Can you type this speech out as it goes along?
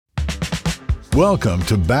Welcome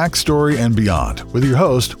to Backstory and Beyond with your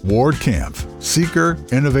host, Ward Kampf, seeker,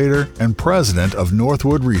 innovator, and president of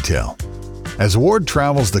Northwood Retail. As Ward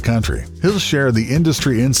travels the country, he'll share the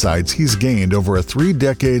industry insights he's gained over a 3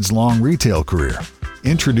 decades-long retail career,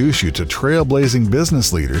 introduce you to trailblazing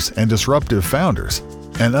business leaders and disruptive founders,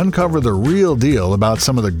 and uncover the real deal about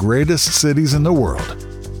some of the greatest cities in the world.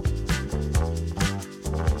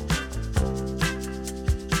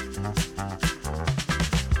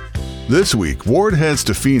 This week, Ward heads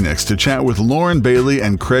to Phoenix to chat with Lauren Bailey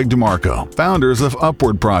and Craig DeMarco, founders of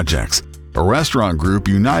Upward Projects, a restaurant group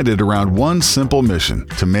united around one simple mission: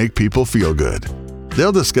 to make people feel good.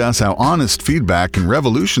 They'll discuss how honest feedback can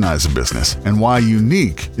revolutionize a business and why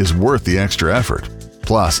unique is worth the extra effort.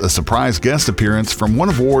 Plus, a surprise guest appearance from one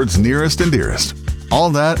of Ward's nearest and dearest. All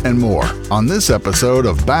that and more on this episode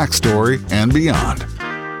of Backstory and Beyond.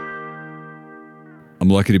 I'm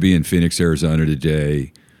lucky to be in Phoenix, Arizona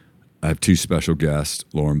today. I have 2 special guests,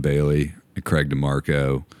 Lauren Bailey and Craig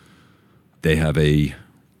DeMarco. They have a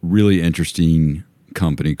really interesting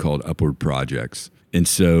company called Upward Projects. And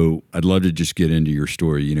so I'd love to just get into your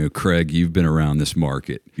story. You know, Craig, you've been around this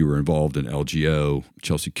market. You were involved in LGO,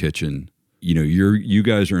 Chelsea Kitchen. You know, you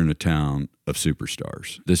guys are in a town of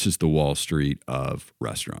superstars. This is the Wall Street of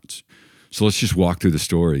restaurants. So let's just walk through the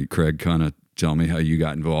story. Craig, kind of tell me how you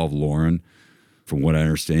got involved. Lauren, from what I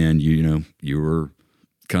understand, you were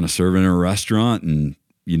kind of serving in a restaurant, and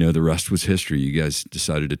the rest was history. You guys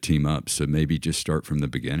decided to team up. So maybe just start from the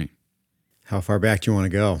beginning. How far back do you want to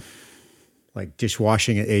go? Like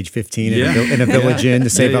dishwashing at age 15 in a village inn to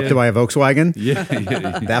save up to buy a Volkswagen? Yeah.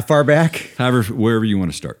 That far back? However, wherever you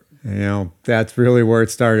want to start. That's really where it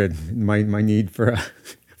started. My need for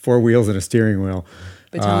 4 wheels and a steering wheel.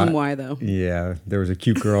 But tell them why, though. Yeah, there was a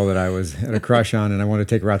cute girl that I had a crush on, and I wanted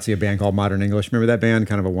to take her out to see a band called Modern English. Remember that band?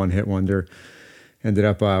 Kind of a one-hit wonder. Ended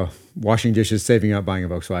up washing dishes, saving up, buying a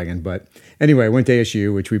Volkswagen. But anyway, I went to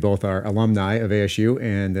ASU, which we both are alumni of ASU,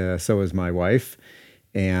 and so is my wife.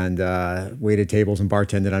 And waited tables and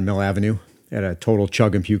bartended on Mill Avenue at a total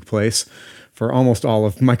chug and puke place for almost all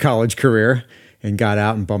of my college career, and got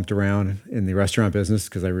out and bumped around in the restaurant business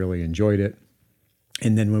because I really enjoyed it.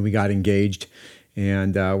 And then when we got engaged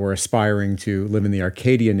and were aspiring to live in the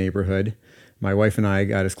Arcadia neighborhood, my wife and I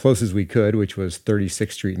got as close as we could, which was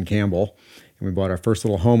 36th Street in Campbell. And we bought our first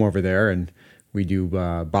little home over there, and we do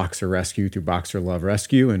boxer rescue through Boxer Love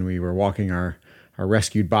Rescue. And we were walking our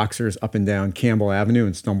rescued boxers up and down Campbell Avenue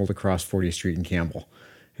and stumbled across 40th Street in Campbell.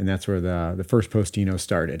 And that's where the first Postino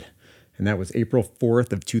started. And that was April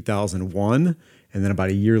 4th of 2001. And then about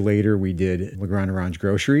a year later, we did Le Grand Orange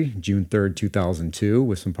Grocery, June 3rd, 2002,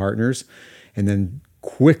 with some partners. And then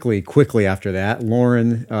quickly after that,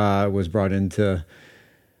 Lauren was brought into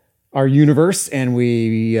our universe, and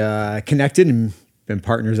we connected and been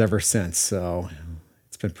partners ever since. So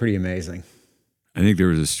it's been pretty amazing. I think there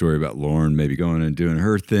was a story about Lauren maybe going and doing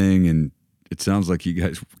her thing, and it sounds like you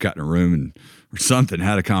guys got in a room or something,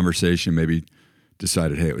 had a conversation, maybe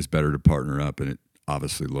decided, hey, it was better to partner up, and it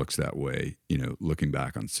obviously looks that way, looking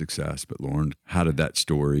back on success. But Lauren, how did that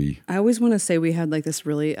story? I always want to say we had like this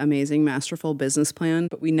really amazing, masterful business plan,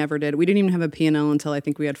 but we never did. We didn't even have a P&L until I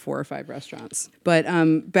think we had 4 or 5 restaurants. But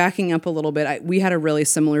backing up a little bit, we had a really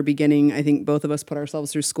similar beginning. I think both of us put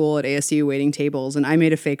ourselves through school at ASU waiting tables, and I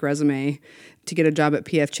made a fake resume to get a job at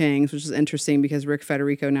P.F. Chang's, which is interesting because Rick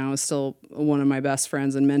Federico now is still one of my best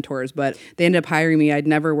friends and mentors. But they ended up hiring me. I'd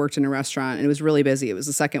never worked in a restaurant, and it was really busy. It was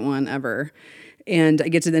the second one ever. And I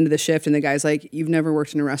get to the end of the shift, and the guy's like, "You've never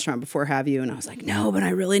worked in a restaurant before, have you?" And I was like, "No, but I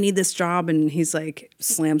really need this job." And he's like,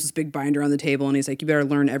 slams this big binder on the table, and he's like, "You better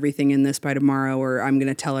learn everything in this by tomorrow, or I'm going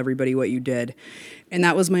to tell everybody what you did." And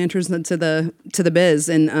that was my entrance to the biz,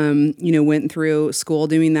 and went through school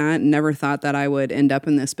doing that, and never thought that I would end up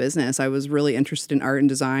in this business. I was really interested in art and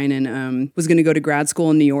design, and was going to go to grad school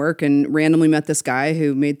in New York, and randomly met this guy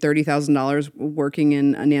who made $30,000 working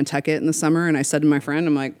in Nantucket in the summer. And I said to my friend,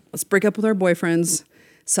 I'm like, "Let's break up with our boyfriends,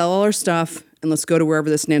 sell all our stuff, and let's go to wherever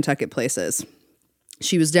this Nantucket place is."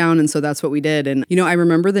 She was down, and so that's what we did. And, I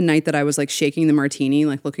remember the night that I was like shaking the martini,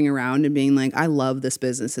 like looking around and being like, I love this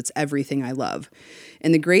business. It's everything I love.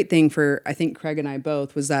 And the great thing for, I think, Craig and I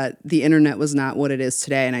both was that the internet was not what it is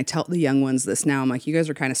today. And I tell the young ones this now. I'm like, you guys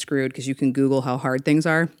are kind of screwed because you can Google how hard things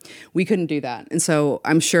are. We couldn't do that. And so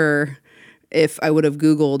I'm sure if I would have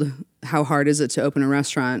Googled how hard is it to open a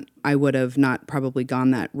restaurant, I would have not probably gone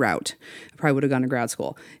that route. I probably would have gone to grad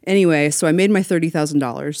school. Anyway, so I made my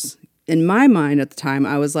 $30,000. In my mind at the time,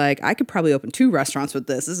 I was like, I could probably open 2 restaurants with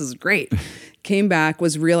this. This is great. Came back,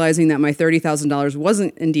 was realizing that my $30,000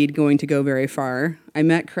 wasn't indeed going to go very far. I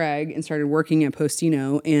met Craig and started working at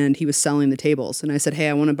Postino, and he was selling the tables. And I said, hey,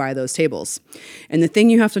 I want to buy those tables. And the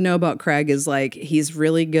thing you have to know about Craig is like, he's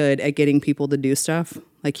really good at getting people to do stuff.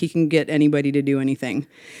 Like he can get anybody to do anything.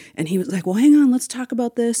 And he was like, well, hang on, let's talk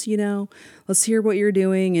about this, let's hear what you're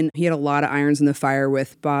doing. And he had a lot of irons in the fire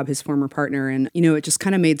with Bob, his former partner. And, it just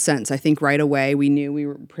kind of made sense. I think right away we knew we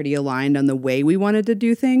were pretty aligned on the way we wanted to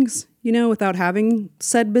do things, without having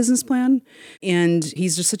said business plan. And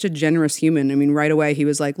he's just such a generous human. I mean, right away he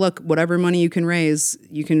was like, look, whatever money you can raise,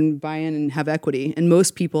 you can buy in and have equity. And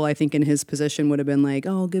most people, I think in his position would have been like,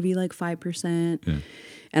 oh, I'll give you like 5%. Yeah.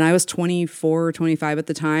 And I was 24 or 25 at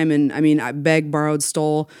the time. And I mean, I begged, borrowed,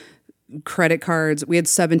 stole credit cards. We had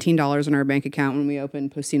 $17 in our bank account when we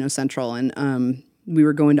opened Postino Central. And we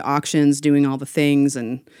were going to auctions, doing all the things.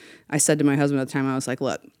 And I said to my husband at the time, I was like,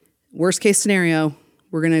 look, worst case scenario,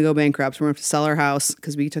 we're going to go bankrupt. We're going to have to sell our house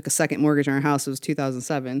because we took a second mortgage on our house. It was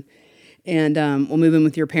 2007. And we'll move in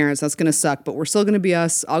with your parents. That's going to suck, but we're still going to be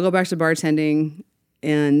us. I'll go back to bartending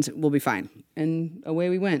and we'll be fine. And away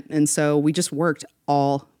we went. And so we just worked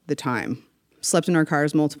all the time. Slept in our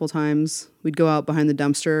cars multiple times. We'd go out behind the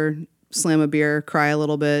dumpster, slam a beer, cry a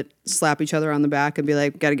little bit, slap each other on the back and be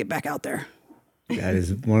like, got to get back out there. That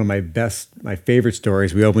is one of my favorite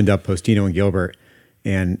stories. We opened up Postino and Gilbert,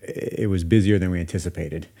 and it was busier than we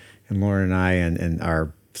anticipated. And Lauren and I and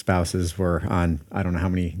our spouses were on, I don't know how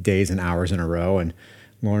many days and hours in a row. And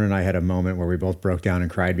Lauren and I had a moment where we both broke down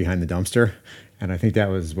and cried behind the dumpster. And I think that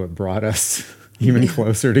was what brought us even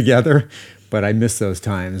closer together. But I miss those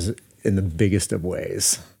times in the biggest of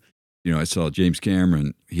ways. I saw James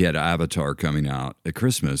Cameron. He had Avatar coming out at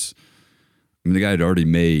Christmas. I mean, the guy had already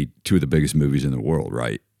made two of the biggest movies in the world,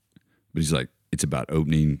 right? But he's like, it's about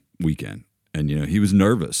opening weekend. And, he was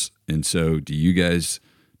nervous. And so do you guys,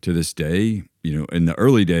 to this day, in the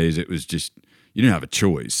early days, it was just, you didn't have a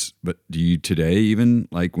choice. But do you today even,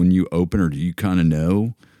 like when you open, or do you kind of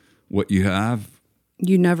know what you have?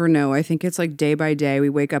 You never know. I think it's like day by day. We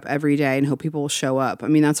wake up every day and hope people will show up. I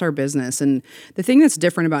mean, that's our business. And the thing that's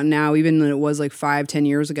different about now, even than it was like 5-10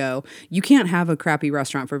 years ago, you can't have a crappy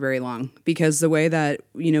restaurant for very long because the way that,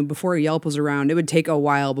 before Yelp was around, it would take a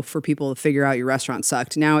while for people to figure out your restaurant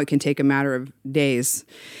sucked. Now it can take a matter of days.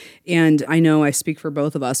 And I know I speak for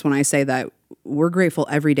both of us when I say that we're grateful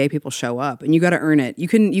every day people show up, and you got to earn it. You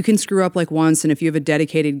can screw up like once, and if you have a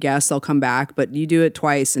dedicated guest, they'll come back, but you do it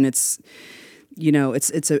twice and it's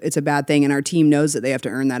a bad thing, and our team knows that they have to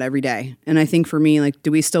earn that every day. And I think for me, like,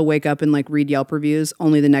 do we still wake up and like read Yelp reviews,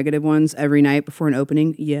 only the negative ones every night before an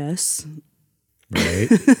opening? Yes. Right.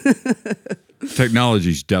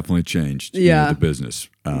 Technology's definitely changed the business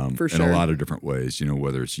for sure. In a lot of different ways,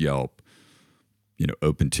 whether it's Yelp,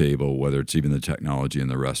 Open Table, whether it's even the technology in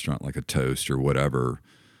the restaurant, like a toast or whatever.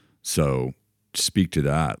 So speak to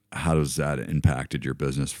that. How does that impacted your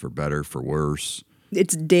business for better, for worse?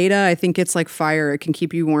 It's data. I think it's like fire. It can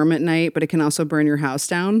keep you warm at night, but it can also burn your house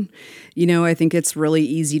down. I think it's really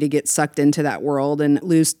easy to get sucked into that world and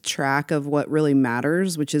lose track of what really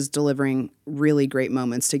matters, which is delivering really great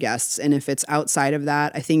moments to guests. And if it's outside of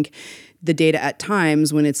that, I think the data at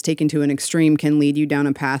times, when it's taken to an extreme, can lead you down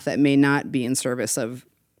a path that may not be in service of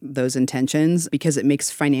those intentions because it makes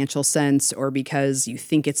financial sense or because you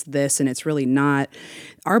think it's this and it's really not.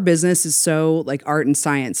 Our business is so like art and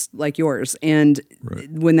science, like yours. And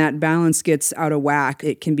when that balance gets out of whack,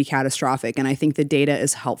 it can be catastrophic. And I think the data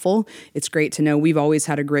is helpful. It's great to know. We've always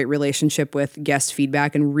had a great relationship with guest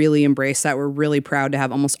feedback and really embrace that. We're really proud to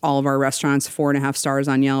have almost all of our restaurants 4.5 stars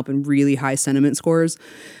on Yelp and really high sentiment scores.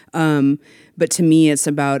 But to me, it's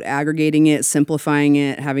about aggregating it, simplifying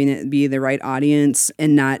it, having it be the right audience,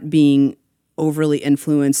 and not being overly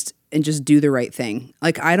influenced, and just do the right thing.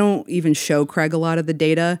 Like, I don't even show Craig a lot of the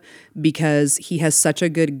data because he has such a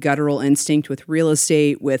good guttural instinct with real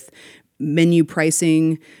estate, with menu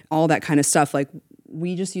pricing, all that kind of stuff. Like,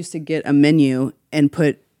 we just used to get a menu and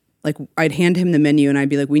I'd hand him the menu and I'd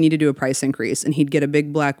be like, we need to do a price increase. And he'd get a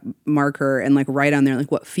big black marker and like write on there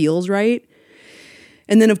like what feels right.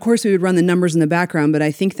 And then, of course, we would run the numbers in the background, but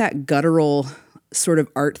I think that guttural sort of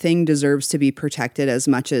art thing deserves to be protected as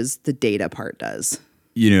much as the data part does.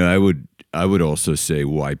 I would also say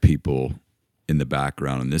why people in the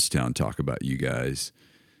background in this town talk about you guys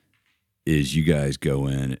is you guys go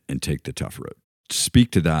in and take the tough road.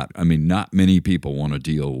 Speak to that. I mean, not many people want to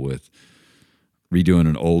deal with redoing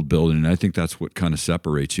an old building, and I think that's what kind of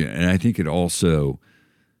separates you. And I think it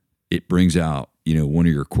brings out, one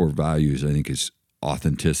of your core values, I think, is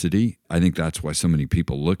authenticity. I think that's why so many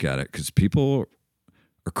people look at it, because people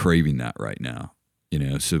are craving that right now.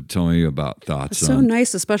 So tell me about thoughts It's so on.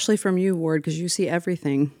 nice, especially from you, Ward, because you see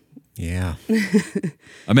everything. Yeah.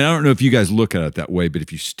 I mean, I don't know if you guys look at it that way, but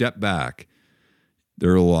if you step back,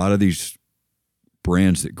 there are a lot of these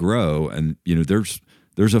brands that grow, and there's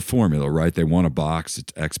a formula, right? They want a box,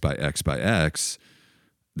 it's X by X by X.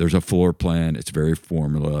 There's a floor plan, it's very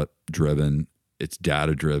formula driven, it's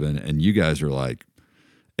data driven, and you guys are like,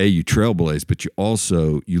 you trailblaze, but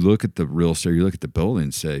you look at the real estate, you look at the building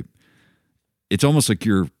and say, it's almost like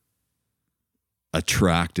you're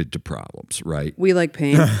attracted to problems, right? We like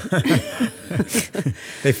pain.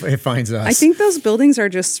 It finds us. I think those buildings are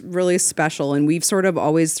just really special, and we've sort of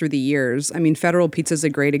always through the years. I mean, Federal Pizza is a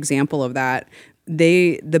great example of that.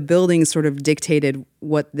 The buildings sort of dictated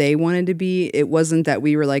what they wanted to be. It wasn't that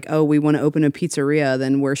we were like, oh, we want to open a pizzeria,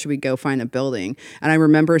 then where should we go find a building? And I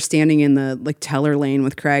remember standing in the teller lane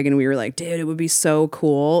with Craig, and we were like, dude, it would be so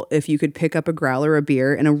cool if you could pick up a growler of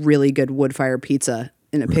beer and a really good wood fire pizza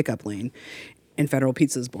in a pickup lane. And Federal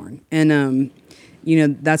Pizza is born. And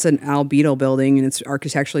that's an Al Beadle building, and it's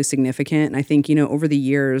architecturally significant. And I think, over the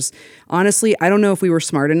years, honestly, I don't know if we were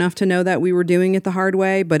smart enough to know that we were doing it the hard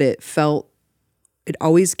way, but it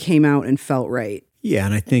always came out and felt right. Yeah,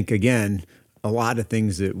 and I think, again, a lot of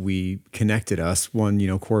things that we connected us.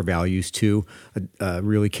 One, core values. Two,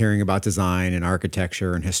 really caring about design and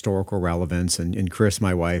architecture and historical relevance. And Chris,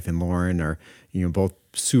 my wife, and Lauren are, both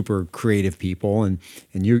super creative people. And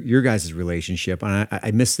your guys' relationship, and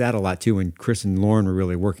I miss that a lot too. When Chris and Lauren were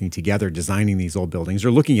really working together, designing these old buildings,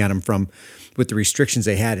 or looking at them with the restrictions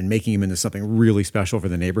they had and making them into something really special for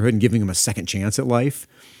the neighborhood and giving them a second chance at life.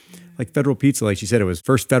 Like Federal Pizza, like she said, it was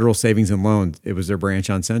First Federal Savings and Loan. It was their branch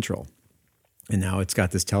on Central. And now it's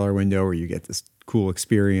got this teller window where you get this cool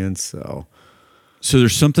experience. So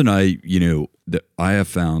there's something that I have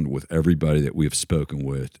found with everybody that we have spoken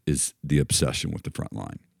with is the obsession with the front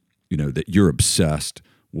line. That you're obsessed.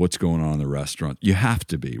 What's going on in the restaurant? You have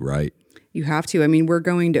to be, right? You have to. I mean, we're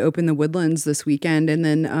going to open the Woodlands this weekend, and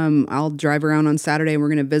then I'll drive around on Saturday, and we're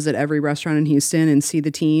going to visit every restaurant in Houston and see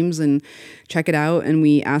the teams and check it out. And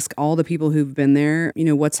we ask all the people who've been there,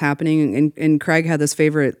 what's happening. And Craig had this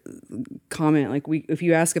favorite comment, like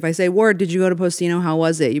if I say, Ward, did you go to Postino? How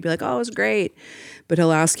was it? You'd be like, oh, it was great. But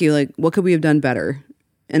he'll ask you, like, what could we have done better?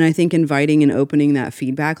 And I think inviting and opening that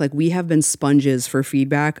feedback, like we have been sponges for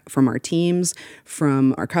feedback from our teams,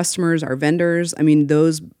 from our customers, our vendors. I mean,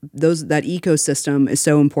 that ecosystem is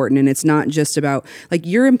so important. And it's not just about like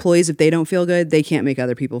your employees, if they don't feel good, they can't make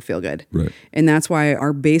other people feel good. Right. And that's why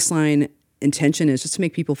our baseline intention is just to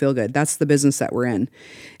make people feel good. That's the business that we're in.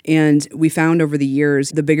 And we found over the years,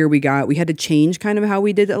 the bigger we got, we had to change kind of how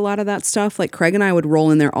we did a lot of that stuff. Like Craig and I would roll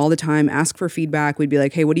in there all the time, ask for feedback. We'd be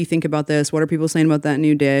like, hey, what do you think about this? What are people saying about that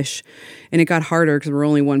new dish? And it got harder because we're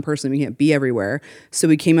only one person. We can't be everywhere. So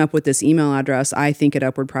we came up with this email address,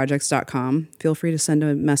 ithink@upwardprojects.com. Feel free to send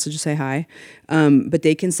a message to say hi. But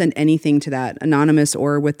they can send anything to that, anonymous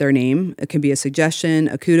or with their name. It can be a suggestion,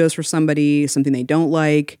 a kudos for somebody, something they don't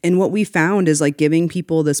like. And what we found is like giving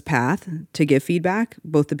people this path to give feedback,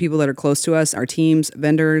 both the people that are close to us, our teams,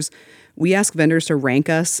 vendors. We ask vendors to rank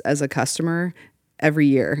us as a customer every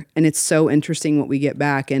year. And it's so interesting what we get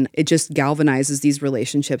back. And it just galvanizes these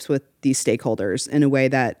relationships with these stakeholders in a way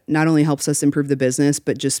that not only helps us improve the business,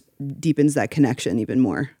 but just deepens that connection even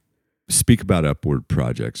more. Speak about Upward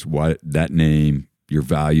Projects, why that name, your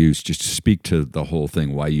values, just speak to the whole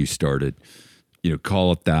thing, why you started,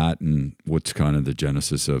 call it that, and what's kind of the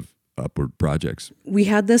genesis of Upward Projects. We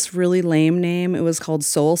had this really lame name. It was called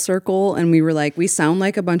Soul Circle. And we were like, we sound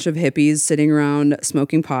like a bunch of hippies sitting around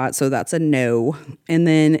smoking pot. So that's a no. And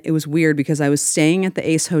then it was weird because I was staying at the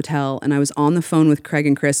Ace Hotel and I was on the phone with Craig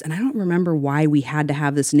and Chris. And I don't remember why we had to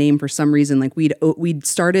have this name for some reason. Like we'd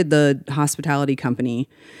started the hospitality company.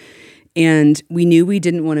 And we knew we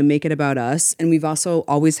didn't want to make it about us. And we've also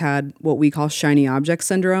always had what we call shiny object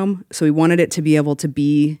syndrome. So we wanted it to be able to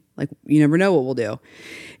be like, you never know what we'll do.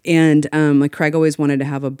 And like Craig always wanted to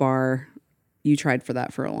have a bar. You tried for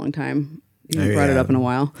that for a long time. You brought it up in a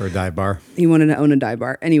while. For a dive bar. He wanted to own a dive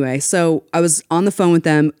bar. Anyway, so I was on the phone with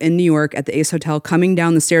them in New York at the Ace Hotel, coming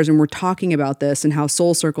down the stairs, and we're talking about this and how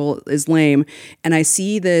Soul Circle is lame. And I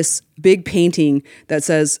see this big painting that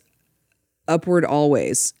says, Upward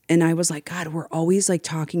Always. And I was like, God, we're always like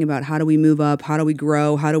talking about how do we move up? How do we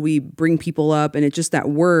grow? How do we bring people up? And it just, that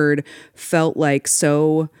word felt like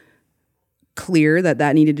so clear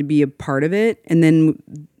that needed to be a part of it. And then,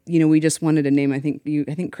 we just wanted a name. I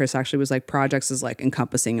think Chris actually was like, projects is like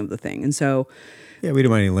encompassing of the thing. And so, yeah, we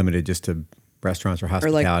didn't want any limited just to restaurants or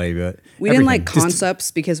hospitality, but we didn't like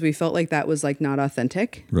concepts because we felt like that was like not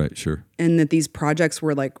authentic. Right. Sure. And that these projects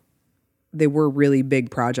were like they were really big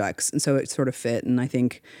projects. And so it sort of fit. And I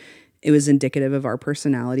think it was indicative of our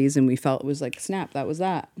personalities. And we felt it was like, snap, that was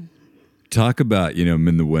that. Talk about, I'm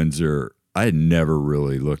in the Windsor. I had never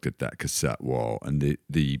really looked at that cassette wall and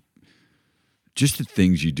the just the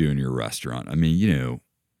things you do in your restaurant. I mean,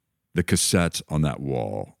 the cassettes on that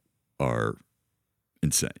wall are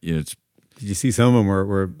insane. Did you see some of them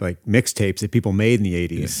were like mixtapes that people made in the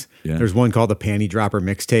 80s? Yeah. There's one called the Panty Dropper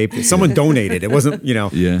mixtape that someone donated. It wasn't,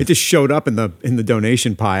 it just showed up in the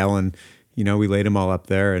donation pile, and we laid them all up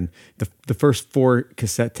there. And the first 4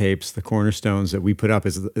 cassette tapes, the cornerstones that we put up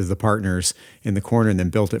as the partners in the corner, and then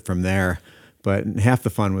built it from there. But half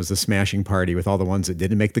the fun was the smashing party with all the ones that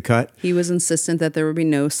didn't make the cut. He was insistent that there would be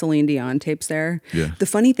no Celine Dion tapes there. Yeah. The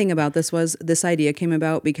funny thing about this was this idea came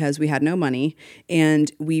about because we had no money,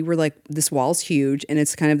 and we were like, this wall's huge, and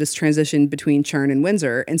it's kind of this transition between Churn and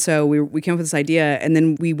Windsor. And so we came up with this idea, and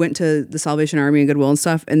then we went to the Salvation Army and Goodwill and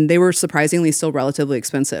stuff, and they were surprisingly still relatively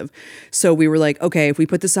expensive. So we were like, okay, if we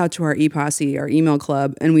put this out to our e-posse, our email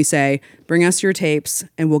club, and we say, bring us your tapes,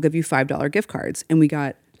 and we'll give you $5 gift cards. And we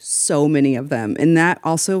got so many of them, and that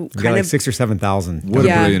also kind of 6,000 or 7,000. What a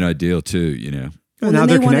brilliant idea too, Well, now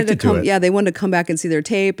they're connected to it. Yeah, they wanted to come back and see their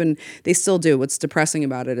tape, and they still do. What's depressing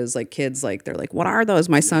about it is like kids, like they're like, "What are those?"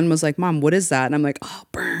 My son was like, "Mom, what is that?" And I'm like, "Oh,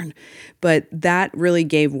 burn!" But that really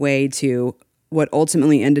gave way to what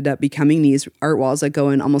ultimately ended up becoming these art walls that go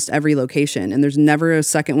in almost every location. And there's never a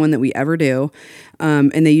second one that we ever do.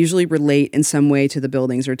 And they usually relate in some way to the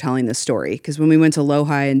buildings or telling the story. Because when we went to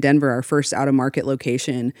Lohi in Denver, our first out-of-market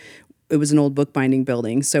location, it was an old bookbinding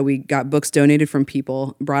building. So we got books donated from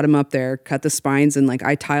people, brought them up there, cut the spines, and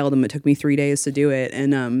I tiled them. It took me 3 days to do it.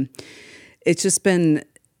 And it's just been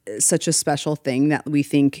such a special thing that we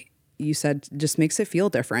think, you said, just makes it feel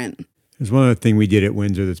different. There's one other thing we did at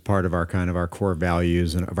Windsor that's part of our core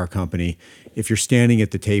values and of our company. If you're standing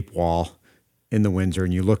at the tape wall in the Windsor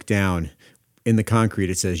and you look down, in the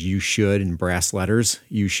concrete it says "you should" in brass letters,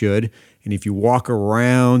 "you should." And if you walk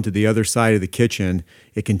around to the other side of the kitchen,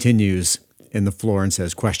 it continues in the floor and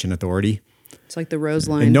says "question authority." It's like the Rose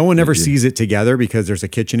line. And no one ever sees it together because there's a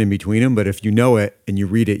kitchen in between them. But if you know it and you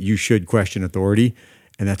read it, "you should question authority."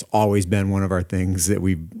 And that's always been one of our things that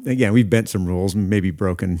we've bent some rules, maybe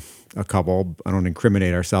broken a couple. I don't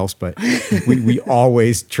incriminate ourselves, but we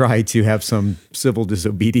always try to have some civil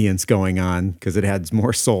disobedience going on because it adds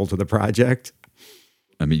more soul to the project.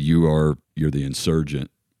 I mean, you're the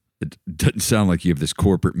insurgent. It doesn't sound like you have this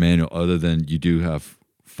corporate manual, other than you do have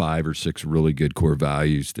 5 or 6 really good core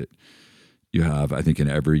values that you have. I think in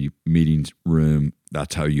every meetings room,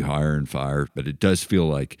 that's how you hire and fire. But it does feel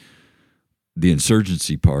like the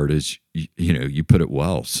insurgency part is, you put it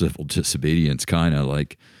well, civil disobedience, kind of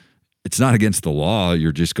like it's not against the law.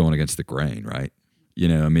 You're just going against the grain, right?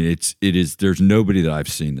 I mean, it is, there's nobody that I've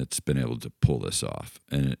seen that's been able to pull this off.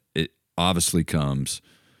 And it obviously comes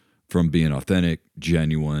from being authentic,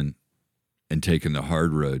 genuine, and taking the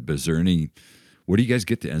hard road. But where do you guys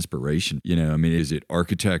get the inspiration? I mean, is it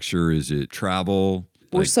architecture? Is it travel?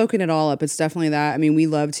 We're soaking it all up. It's definitely that. I mean, we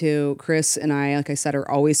love to, Chris and I, like I said,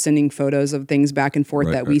 are always sending photos of things back and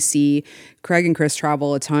forth we see. Craig and Chris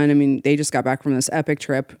travel a ton. I mean, they just got back from this epic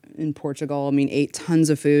trip in Portugal. I mean, ate tons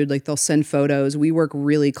of food. They'll send photos. We work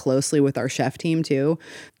really closely with our chef team too.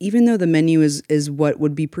 Even though the menu is what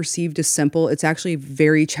would be perceived as simple, it's actually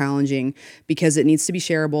very challenging because it needs to be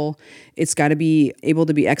shareable. It's got to be able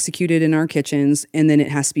to be executed in our kitchens, and then it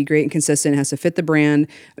has to be great and consistent. It has to fit the brand,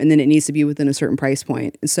 and then it needs to be within a certain price point.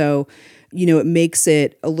 So, it makes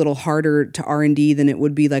it a little harder to R&D than it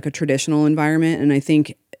would be like a traditional environment. And I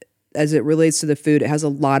think as it relates to the food, it has a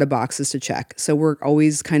lot of boxes to check. So we're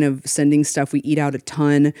always kind of sending stuff. We eat out a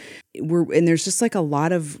ton. And there's just a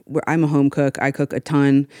lot of, I'm a home cook. I cook a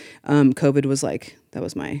ton. COVID was that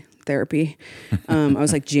was my therapy. I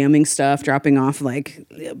was jamming stuff, dropping off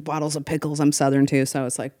bottles of pickles. I'm Southern too, so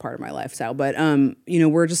it's part of my lifestyle. But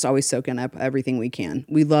we're just always soaking up everything we can.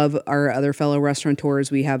 We love our other fellow restaurateurs.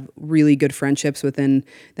 We have really good friendships within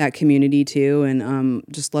that community too, and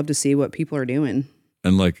just love to see what people are doing.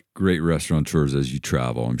 And great restaurateurs, as you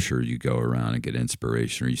travel, I'm sure you go around and get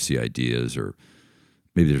inspiration, or you see ideas, or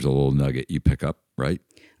maybe there's a little nugget you pick up, right?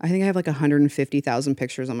 I think I have 150,000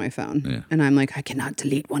 pictures on my phone. Yeah. And I'm I cannot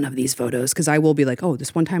delete one of these photos because I will be oh,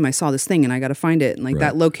 this one time I saw this thing and I got to find it. And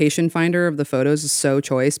that location finder of the photos is so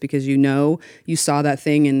choice because you saw that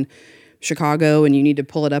thing in Chicago and you need to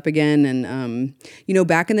pull it up again. And,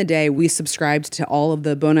 back in the day, we subscribed to all of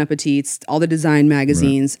the Bon Appetits, all the design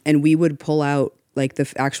magazines, and we would pull out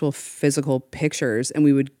the actual physical pictures and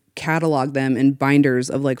we would catalog them in binders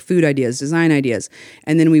of food ideas, design ideas.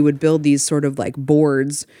 And then we would build these sort of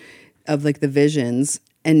boards of the visions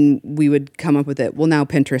And we would come up with it. Well, now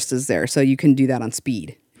Pinterest is there, so you can do that on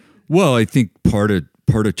speed. Well, I think part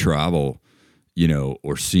of travel,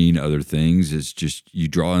 or seeing other things is just you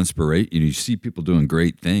draw inspiration. You see people doing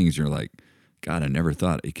great things. You're like, God, I never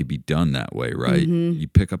thought it could be done that way, right? Mm-hmm. You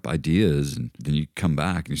pick up ideas and then you come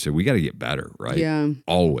back and you say, we got to get better, right? Yeah.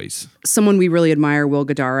 Always. Someone we really admire, Will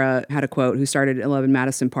Gadara, had a quote who started at 11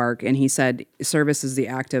 Madison Park, and he said, service is the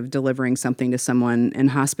act of delivering something to someone,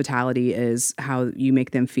 and hospitality is how you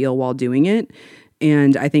make them feel while doing it.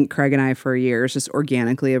 And I think Craig and I, for years, just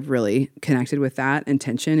organically have really connected with that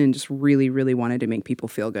intention and just really, really wanted to make people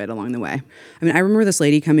feel good along the way. I mean, I remember this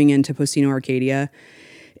lady coming into Postino Arcadia,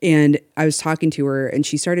 and I was talking to her, and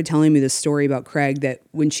she started telling me this story about Craig, that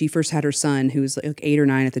when she first had her son, who was like 8 or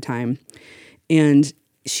 9 at the time, and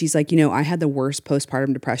she's like, I had the worst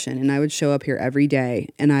postpartum depression, and I would show up here every day,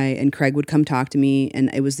 and Craig would come talk to me,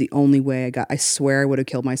 and it was the only way I swear I would have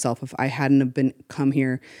killed myself if I hadn't have come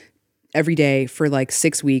here every day for like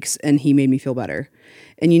 6 weeks, and he made me feel better.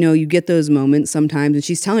 And you get those moments sometimes, and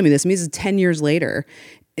she's telling me this. I mean, this is 10 years later,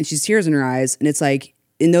 and she's tears in her eyes, and it's like,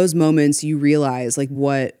 in those moments, you realize like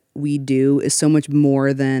what we do is so much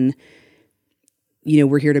more than,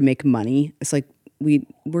 we're here to make money. It's like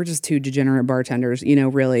we're just two degenerate bartenders,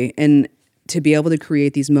 really. And to be able to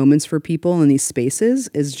create these moments for people in these spaces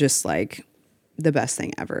is just like the best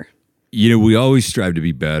thing ever. We always strive to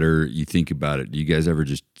be better. You think about it. Do you guys ever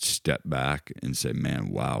just step back and say,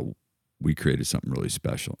 man, wow, we created something really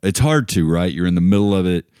special? It's hard to, right? You're in the middle of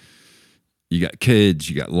it. You got kids,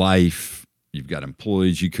 you got life. You've got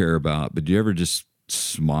employees you care about, but do you ever just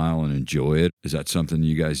smile and enjoy it? Is that something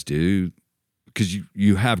you guys do? Because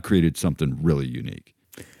you have created something really unique.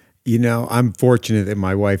 I'm fortunate that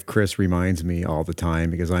my wife, Chris, reminds me all the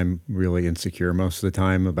time, because I'm really insecure most of the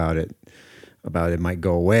time about it might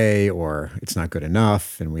go away or it's not good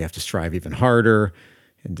enough and we have to strive even harder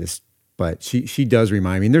but she does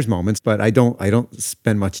remind me, and there's moments, but I don't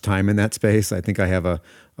spend much time in that space. I think I have a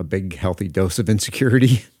big healthy dose of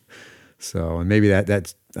insecurity. So, and maybe I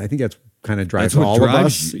think that's kind of drives all of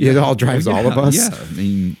us. Yeah. It all drives all of us. Yeah, I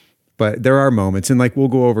mean, but there are moments, and like we'll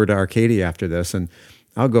go over to Arcadia after this, and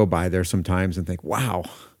I'll go by there sometimes and think, wow,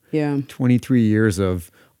 23 years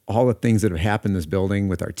of all the things that have happened in this building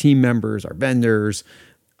with our team members, our vendors,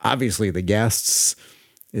 obviously the guests.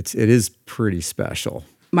 It is pretty special.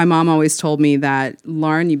 My mom always told me that,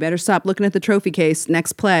 Lauren, you better stop looking at the trophy case.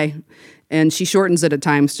 Next play. And she shortens it at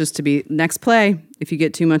times just to be next play if you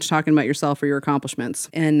get too much talking about yourself or your accomplishments.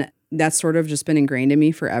 And that's sort of just been ingrained in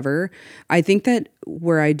me forever. I think that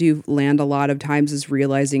where I do land a lot of times is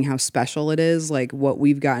realizing how special it is, like what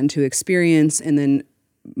we've gotten to experience, and then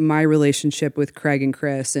my relationship with Craig and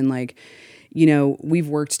Chris, and like, we've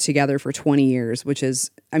worked together for 20 years, which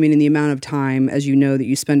is, I mean, in the amount of time, as that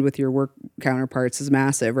you spend with your work counterparts is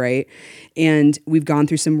massive, right? And we've gone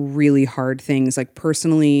through some really hard things, like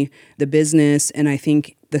personally, the business. And I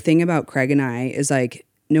think the thing about Craig and I is like,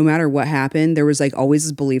 no matter what happened, there was like always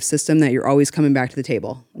this belief system that you're always coming back to the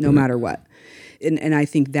table, no matter what. And I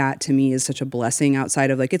think that to me is such a blessing,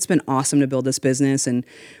 outside of like, it's been awesome to build this business and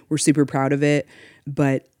we're super proud of it.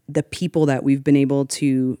 But the people that we've been able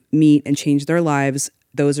to meet and change their lives,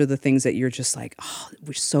 those are the things that you're just like, oh,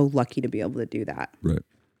 we're so lucky to be able to do that. Right.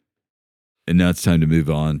 And now it's time to move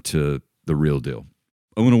on to the real deal.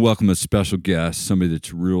 I want to welcome a special guest, somebody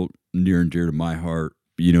that's real near and dear to my heart.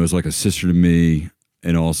 Is like a sister to me.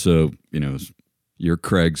 And also, you're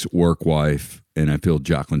Craig's work wife. And I feel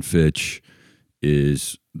Jacqueline Fitch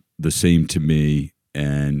is the same to me.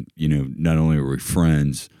 And, not only are we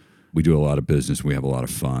friends, we do a lot of business. We have a lot of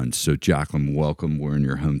fun. So, Jacqueline, welcome. We're in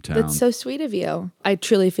your hometown. That's so sweet of you. I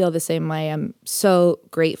truly feel the same way. I'm so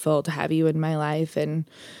grateful to have you in my life. And,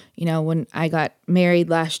 when I got married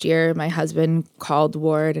last year, my husband called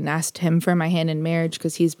Ward and asked him for my hand in marriage,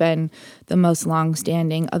 because he's been the most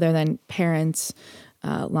longstanding, other than parents,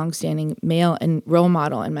 longstanding male and role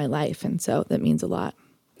model in my life. And so that means a lot.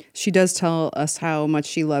 She does tell us how much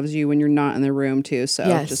she loves you when you're not in the room too. So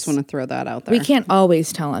just want to throw that out there. We can't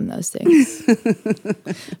always tell him those things.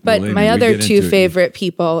 But my other two favorite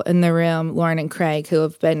people in the room, Lauren and Craig, who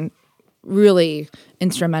have been really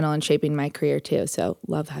instrumental in shaping my career too. So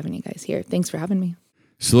love having you guys here. Thanks for having me.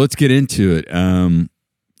 So let's get into it.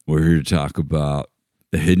 We're here to talk about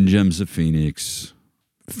the hidden gems of Phoenix.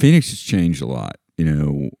 Phoenix has changed a lot.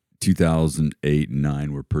 2008 and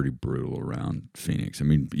 9 were pretty brutal around Phoenix. I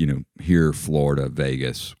mean, here, Florida,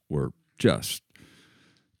 Vegas were just,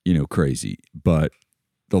 crazy. But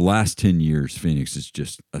the last 10 years, Phoenix has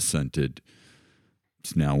just ascended.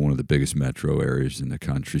 It's now one of the biggest metro areas in the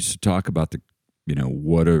country. So talk about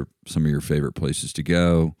what are some of your favorite places to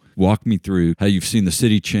go? Walk me through how you've seen the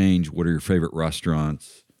city change. What are your favorite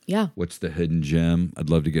restaurants? Yeah. What's the hidden gem? I'd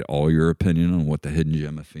love to get all your opinion on what the hidden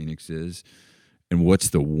gem of Phoenix is. And what's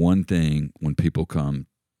the one thing when people come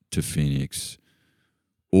to Phoenix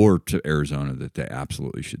or to Arizona that they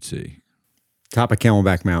absolutely should see? Top of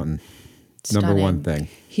Camelback Mountain. Stunning. Number one thing.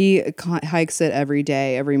 He hikes it every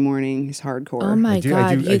day, every morning. He's hardcore. Oh my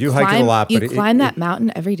God. I do hike it a lot. You But climb that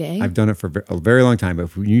mountain every day? I've done it for a very long time.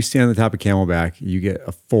 But when you stand on the top of Camelback, you get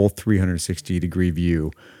a full 360-degree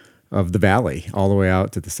view of the valley all the way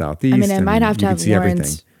out to the southeast. I mean, I might have to have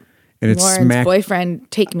Lauren's boyfriend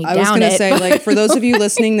take me down. I was going to it. say, like, for those of you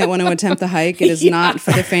listening that want to attempt the hike, it is not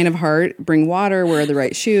for the faint of heart. Bring water, wear the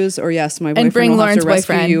right shoes, or yes, my boyfriend bring will have Lauren's to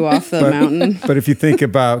rescue boyfriend. you off the mountain. But if you think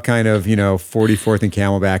about kind of, 44th and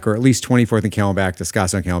Camelback, or at least 24th and Camelback to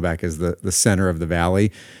Scottsdale and Camelback is the center of the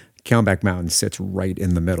valley, Camelback Mountain sits right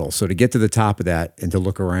in the middle. So to get to the top of that and to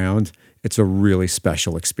look around, it's a really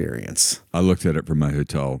special experience. I looked at it from my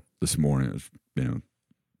hotel this morning. It was,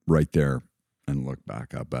 right there, and look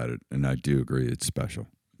back up at it. And I do agree, it's special.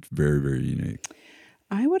 It's very, very unique.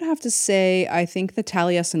 I would have to say, I think the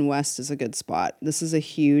Taliesin West is a good spot. This is a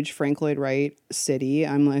huge Frank Lloyd Wright city.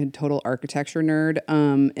 I'm a total architecture nerd.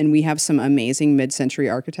 And we have some amazing mid-century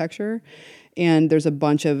architecture. And there's a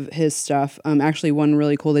bunch of his stuff. Actually, one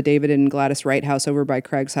really cool, the David and Gladys Wright house over by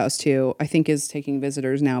Craig's house, too, I think is taking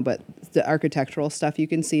visitors now. But the architectural stuff you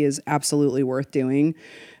can see is absolutely worth doing.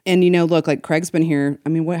 And, look, like Craig's been here. I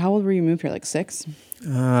mean, how old were you moved here? Like 6?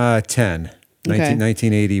 10.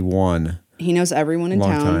 1981. He knows everyone in Long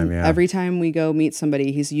town. time, yeah. Every time we go meet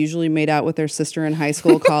somebody, he's usually made out with their sister in high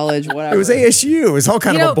school, college, whatever. It was ASU. It was all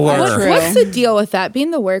kind of a blur. What's the deal with that? Being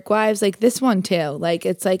the work wives, like this one too. Like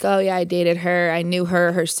it's like, oh yeah, I dated her. I knew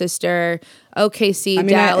her sister. OKC,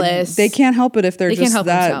 Dallas. They can't help it if they're just that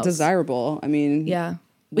themselves. Desirable. I mean, yeah.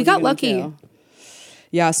 We got lucky. Do?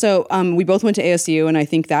 Yeah, so we both went to ASU, and I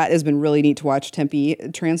think that has been really neat to watch Tempe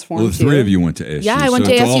transform. Well, the three of you went to ASU. Yeah, I went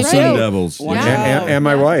to it's ASU all too. Sun Devils. Wow. And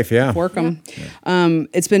my wife, yeah. Work them. Yeah.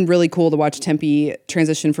 It's been really cool to watch Tempe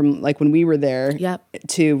transition from like when we were there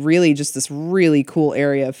to really just this really cool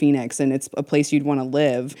area of Phoenix, and it's a place you'd want to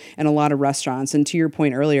live, and a lot of restaurants. And to your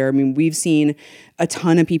point earlier, I mean, we've seen a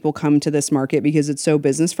ton of people come to this market because it's so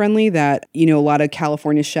business friendly that, a lot of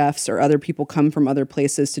California chefs or other people come from other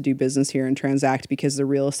places to do business here and transact because the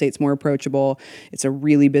real estate's more approachable. It's a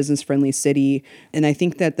really business friendly city. And I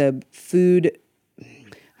think that the food,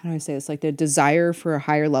 how do I say this? Like the desire for a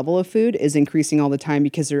higher level of food is increasing all the time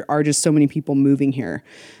because there are just so many people moving here.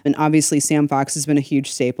 And obviously Sam Fox has been a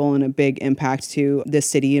huge staple and a big impact to this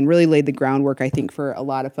city and really laid the groundwork, I think, for a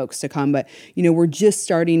lot of folks to come. But, we're just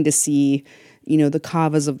starting to see the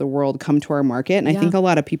Kavas of the world come to our market. And I think a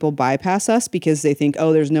lot of people bypass us because they think,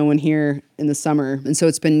 oh, there's no one here in the summer. And so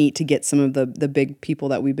it's been neat to get some of the big people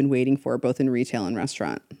that we've been waiting for, both in retail and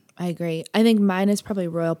restaurant. I agree. I think mine is probably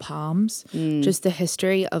Royal Palms, just the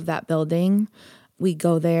history of that building. We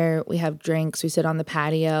go there, we have drinks, we sit on the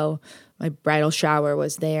patio. My bridal shower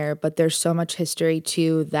was there, but there's so much history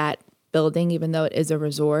to that building, even though it is a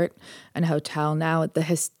resort and hotel now. The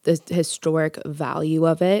historic value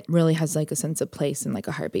of it really has like a sense of place and like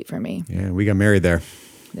a heartbeat for me. Yeah, we got married there.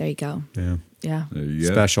 There you go. Yeah. There you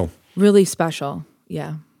go. Special. Really special.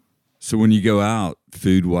 Yeah. So when you go out,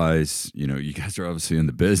 food-wise, you guys are obviously in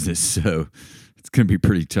the business, so it's going to be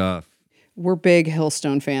pretty tough. We're big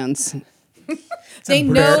Hillstone fans. They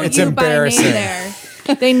know you by name there.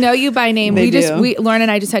 They know you by name. Lauren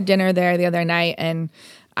and I just had dinner there the other night, and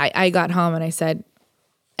I got home and I said,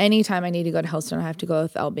 anytime I need to go to Hillstone, I have to go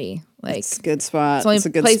with LB. Like, it's a good spot. It's a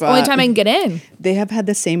good spot. Only time I can get in. They have had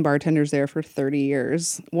the same bartenders there for 30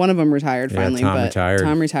 years. One of them retired finally.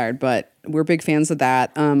 Tom retired, but we're big fans of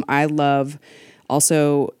that. I love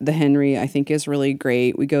also the Henry, I think is really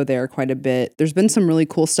great. We go there quite a bit. There's been some really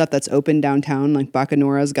cool stuff that's opened downtown. Like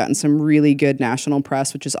Bacanora's gotten some really good national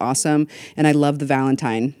press, which is awesome. And I love the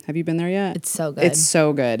Valentine. Have you been there yet? It's so good. It's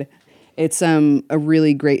so good. It's a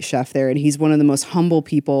really great chef there, and he's one of the most humble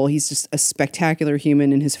people. He's just a spectacular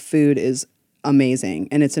human, and his food is amazing.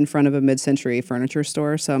 And it's in front of a mid-century furniture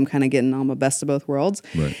store, so I'm kind of getting all my best of both worlds.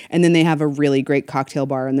 Right. And then they have a really great cocktail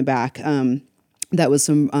bar in the back. That was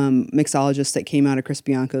some mixologists that came out of Chris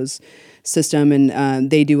Bianco's system,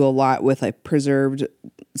 and they do a lot with like preserved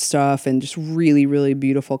stuff and just really, really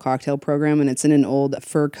beautiful cocktail program. And it's in an old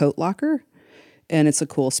fur coat locker, and it's a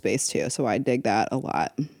cool space too. So I dig that a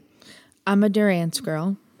lot. I'm a Durant's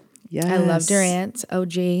girl. Yes. I love Durant's.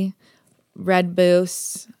 OG, Red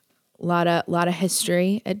Boost, a lot of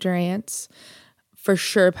history at Durant's. For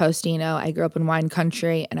sure, Postino. I grew up in wine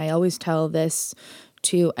country, and I always tell this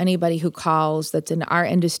to anybody who calls that's in our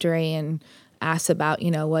industry and asks about,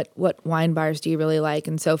 what wine bars do you really like?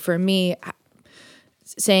 And so for me,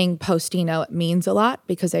 saying Postino, it means a lot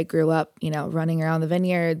because I grew up, running around the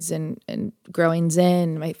vineyards and growing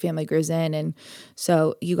Zin. My family grew Zin. And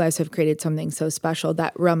so you guys have created something so special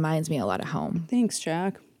that reminds me a lot of home. Thanks,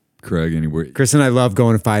 Jack. Craig, anywhere? Chris and I love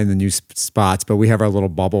going and finding the new spots, but we have our little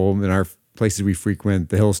bubble in our places we frequent,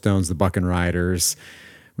 the Hillstones, the Buck and Riders.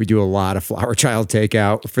 We do a lot of Flower Child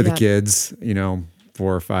takeout for the kids, 4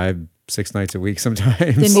 or 5, 6 nights a week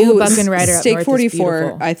sometimes. The new Buck and Rider up Steak north 44, is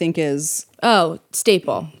beautiful. I think is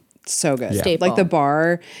staple. so good. Yeah. Staple. Like the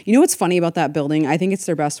bar. You know what's funny about that building? I think it's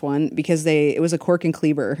their best one because it was a cork and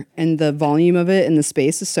cleaver, and the volume of it and the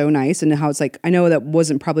space is so nice, and how it's like, I know that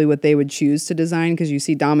wasn't probably what they would choose to design because you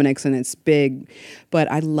see Dominic's and it's big, but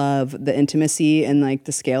I love the intimacy and like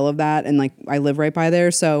the scale of that, and like I live right by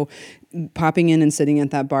there, so popping in and sitting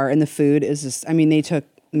at that bar, and the food is just, I mean, they took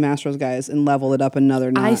Mastro's guys and leveled it up another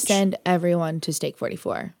notch. I send everyone to Steak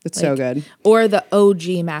 44. It's so good. Or the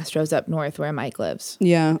OG Mastro's up north where Mike lives.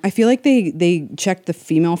 Yeah, I feel like they checked the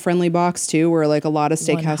female friendly box too, where like a lot of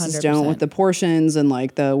steakhouses 100%. don't, with the portions and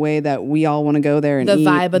like the way that we all want to go there and The eat.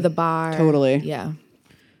 vibe of the bar. Totally. Yeah.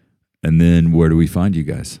 And then where do we find you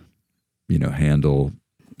guys? Handle,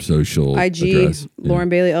 social, IG, address. Lauren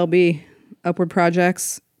Bailey LB, Upward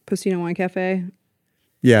Projects, Postino Wine Cafe.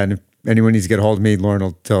 Yeah, and if anyone needs to get a hold of me, Lauren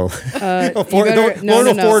will tell. No. Lauren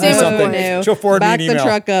will forward me something. No. She'll forward Back me an email.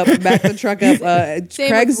 Back the truck up. Craig's You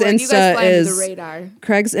guys Insta fly under the is radar.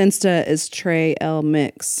 Craig's Insta is Trey L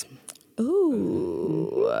Mix.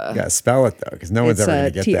 Ooh. You gotta spell it though, because no one's It's ever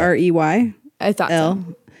gonna get TREY I thought so.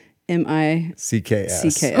 LMICKS.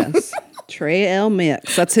 CKS. Trey L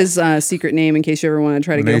Mix. That's his secret name in case you ever want to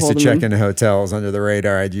try to When I get a used hold to of check him. into hotels under the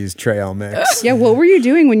radar, I'd use Trail Mix. Yeah, what were you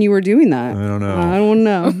doing when you were doing that? I don't know. I don't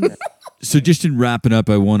know. So just in wrapping up,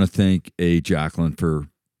 I want to thank Jacqueline for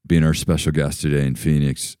being our special guest today in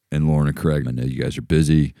Phoenix, and Lauren and Craig. I know you guys are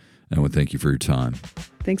busy, and I want to thank you for your time.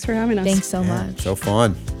 Thanks for having us. Thanks so much. So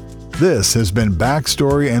fun. This has been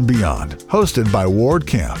Backstory and Beyond, hosted by Ward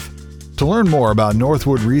Kampf. To learn more about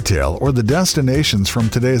Northwood Retail or the destinations from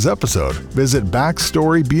today's episode, visit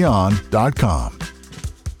backstorybeyond.com.